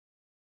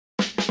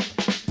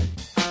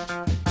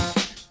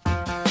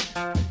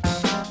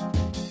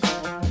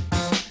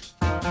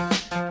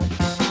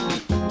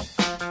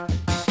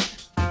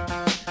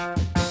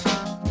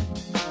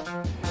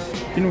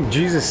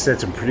Jesus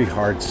said some pretty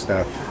hard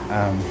stuff.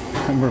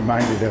 I'm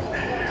reminded of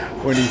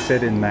what he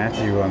said in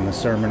Matthew on the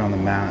Sermon on the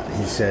Mount.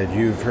 He said,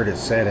 "You've heard it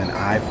said, an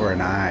eye for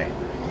an eye.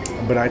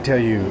 But I tell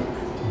you,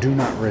 do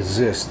not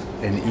resist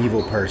an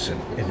evil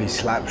person. If he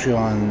slaps you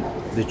on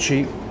the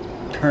cheek,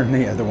 turn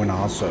the other one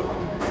also."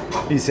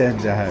 He said,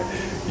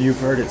 "You've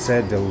heard it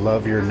said to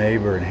love your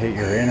neighbor and hate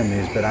your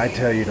enemies, but I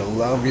tell you to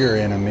love your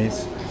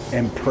enemies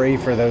and pray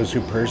for those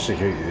who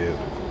persecute you."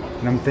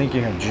 And I'm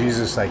thinking of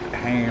Jesus like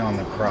hanging on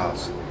the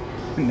cross.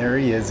 And there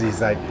he is, he's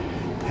like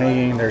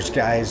hanging, there's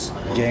guys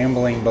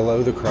gambling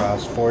below the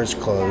cross for his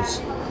clothes.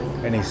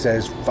 And he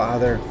says,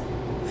 "Father,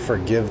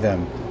 forgive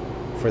them,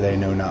 for they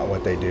know not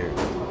what they do."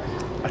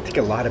 I think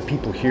a lot of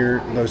people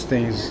hear those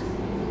things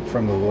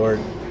from the Lord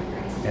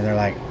and they're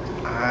like,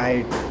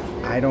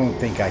 I don't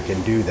think I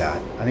can do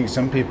that. I think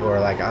some people are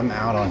like, I'm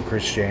out on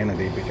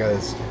Christianity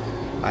because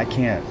I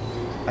can't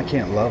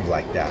love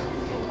like that.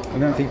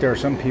 And I think there are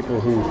some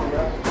people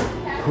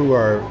who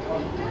are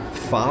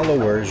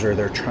followers, or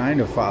they're trying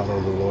to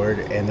follow the Lord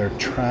and they're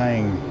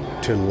trying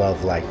to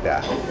love like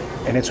that.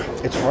 And it's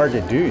hard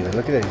to do. You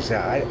look at it and you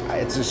say,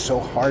 it's just so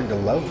hard to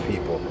love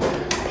people.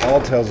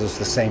 Paul tells us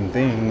the same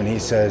thing when he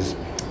says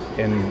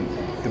in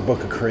the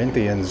book of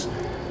Corinthians,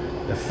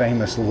 the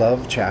famous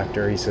love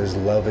chapter, he says,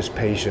 love is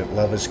patient,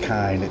 love is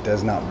kind, it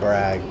does not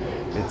brag,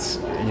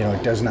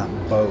 it does not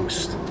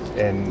boast,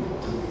 and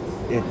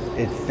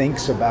it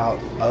thinks about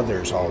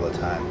others all the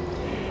time.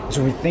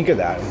 So we think of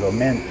that and go,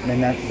 man,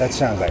 that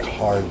sounds like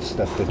hard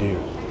stuff to do.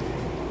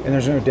 And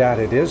there's no doubt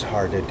it is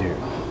hard to do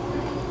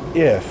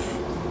if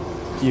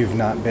you've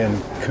not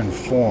been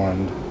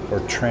conformed or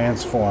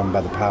transformed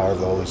by the power of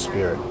the Holy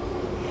Spirit.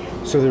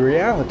 So the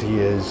reality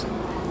is,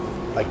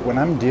 like when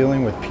I'm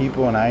dealing with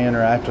people and I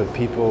interact with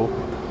people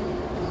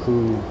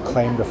who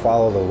claim to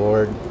follow the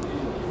Lord,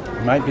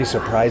 it might be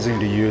surprising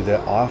to you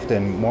that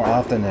more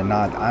often than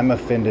not, I'm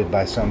offended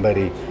by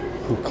somebody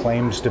who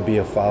claims to be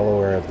a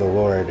follower of the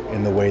Lord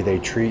in the way they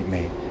treat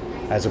me,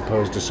 as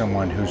opposed to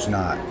someone who's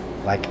not.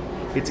 Like,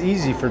 it's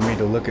easy for me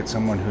to look at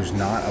someone who's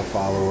not a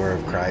follower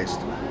of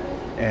Christ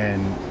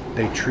and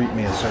they treat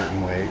me a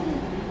certain way,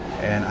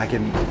 and I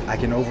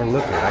can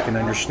overlook it. I can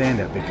understand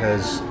it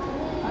because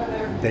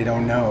they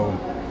don't know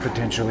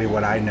potentially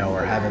what I know,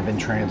 or haven't been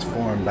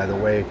transformed by the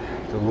way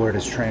the Lord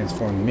has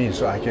transformed me.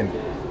 So I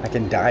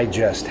can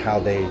digest how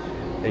they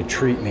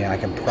treat me. I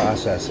can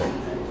process it.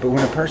 But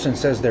when a person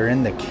says they're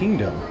in the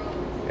kingdom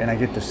and I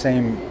get the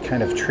same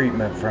kind of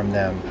treatment from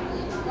them,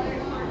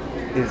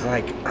 it's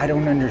like, I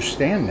don't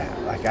understand that.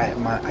 Like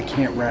I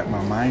can't wrap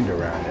my mind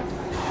around it.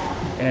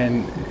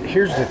 And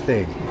here's the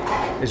thing,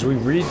 is we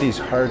read these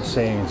hard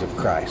sayings of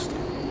Christ.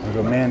 We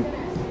go, man,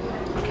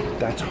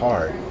 that's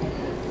hard.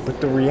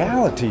 But the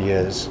reality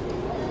is,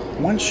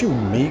 once you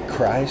meet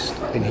Christ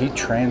and he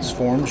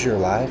transforms your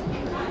life,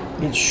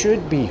 it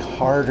should be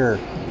harder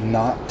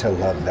not to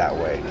love that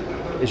way.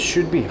 It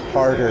should be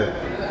harder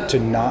to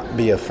not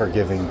be a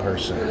forgiving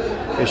person.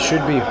 It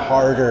should be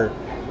harder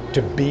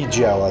to be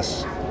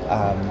jealous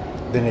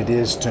than it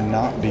is to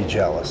not be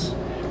jealous.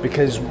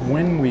 Because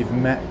when we've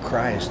met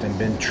Christ and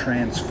been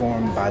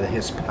transformed by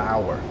his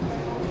power,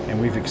 and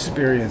we've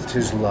experienced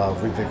his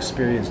love, we've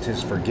experienced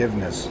his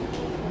forgiveness,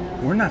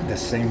 we're not the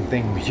same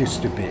thing we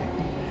used to be.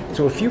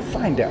 So if you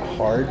find it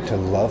hard to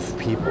love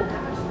people,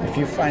 if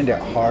you find it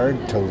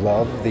hard to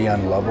love the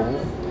unlovable,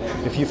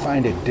 if you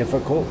find it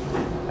difficult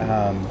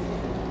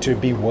to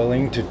be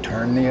willing to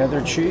turn the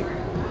other cheek,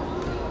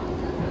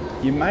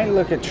 you might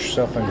look at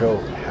yourself and go,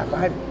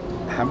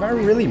 have I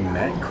really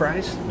met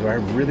Christ? Do I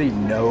really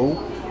know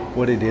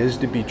what it is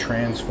to be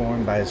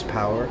transformed by his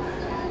power?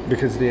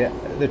 Because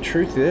the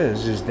truth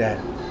is that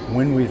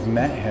when we've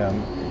met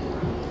him,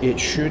 it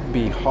should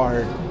be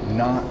hard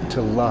not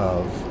to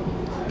love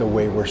the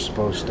way we're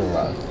supposed to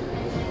love.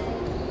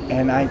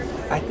 And I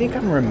think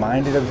I'm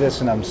reminded of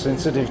this, and I'm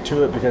sensitive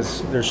to it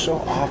because there's so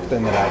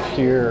often that I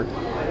hear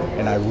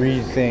and I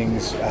read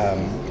things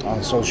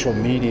on social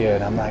media,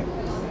 and I'm like,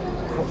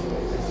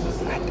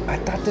 I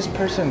thought this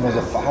person was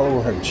a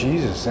follower of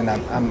Jesus, and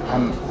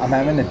I'm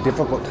having a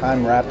difficult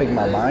time wrapping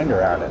my mind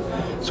around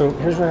it. So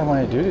here's what I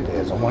want to do today,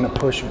 is I want to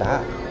push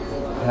back,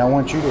 and I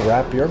want you to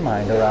wrap your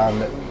mind around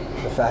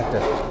the fact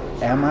that,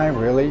 am I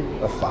really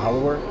a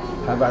follower?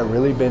 Have I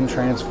really been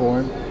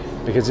transformed?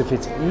 Because if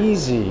it's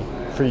easy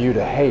for you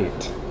to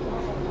hate,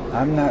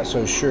 I'm not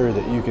so sure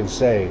that you can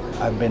say,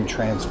 I've been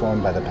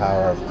transformed by the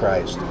power of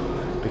Christ.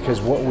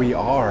 Because what we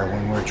are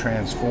when we're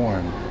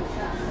transformed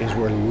is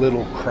we're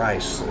little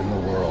Christs in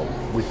the world.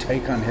 We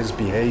take on his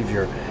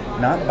behavior,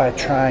 not by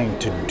trying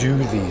to do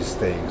these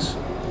things,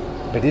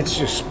 but it's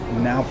just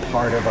now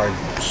part of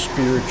our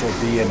spiritual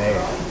DNA.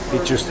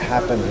 It just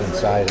happens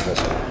inside of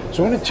us.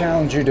 So I want to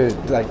challenge you to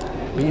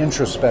be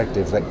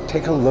introspective.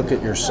 Take a look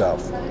at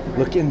yourself.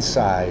 Look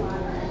inside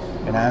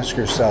and ask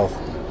yourself,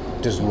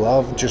 does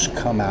love just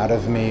come out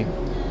of me,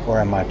 or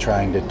am I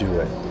trying to do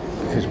it?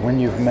 Because when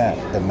you've met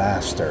the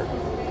Master,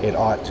 it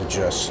ought to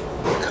just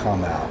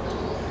come out.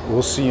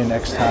 We'll see you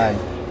next time,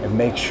 and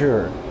make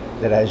sure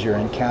that as you're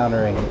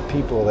encountering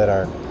people that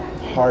are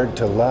hard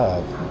to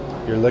love,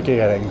 you're looking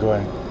at it and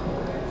going,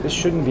 this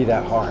shouldn't be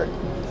that hard,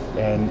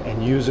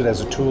 and use it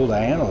as a tool to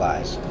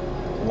analyze.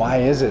 Why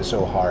is it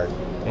so hard?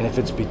 And if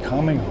it's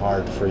becoming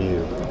hard for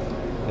you,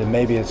 then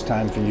maybe it's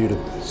time for you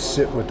to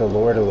sit with the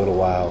Lord a little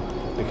while,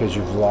 because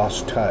you've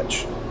lost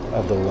touch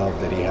of the love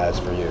that he has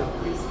for you.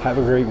 Have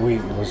a great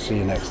week. We'll see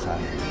you next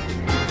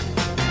time.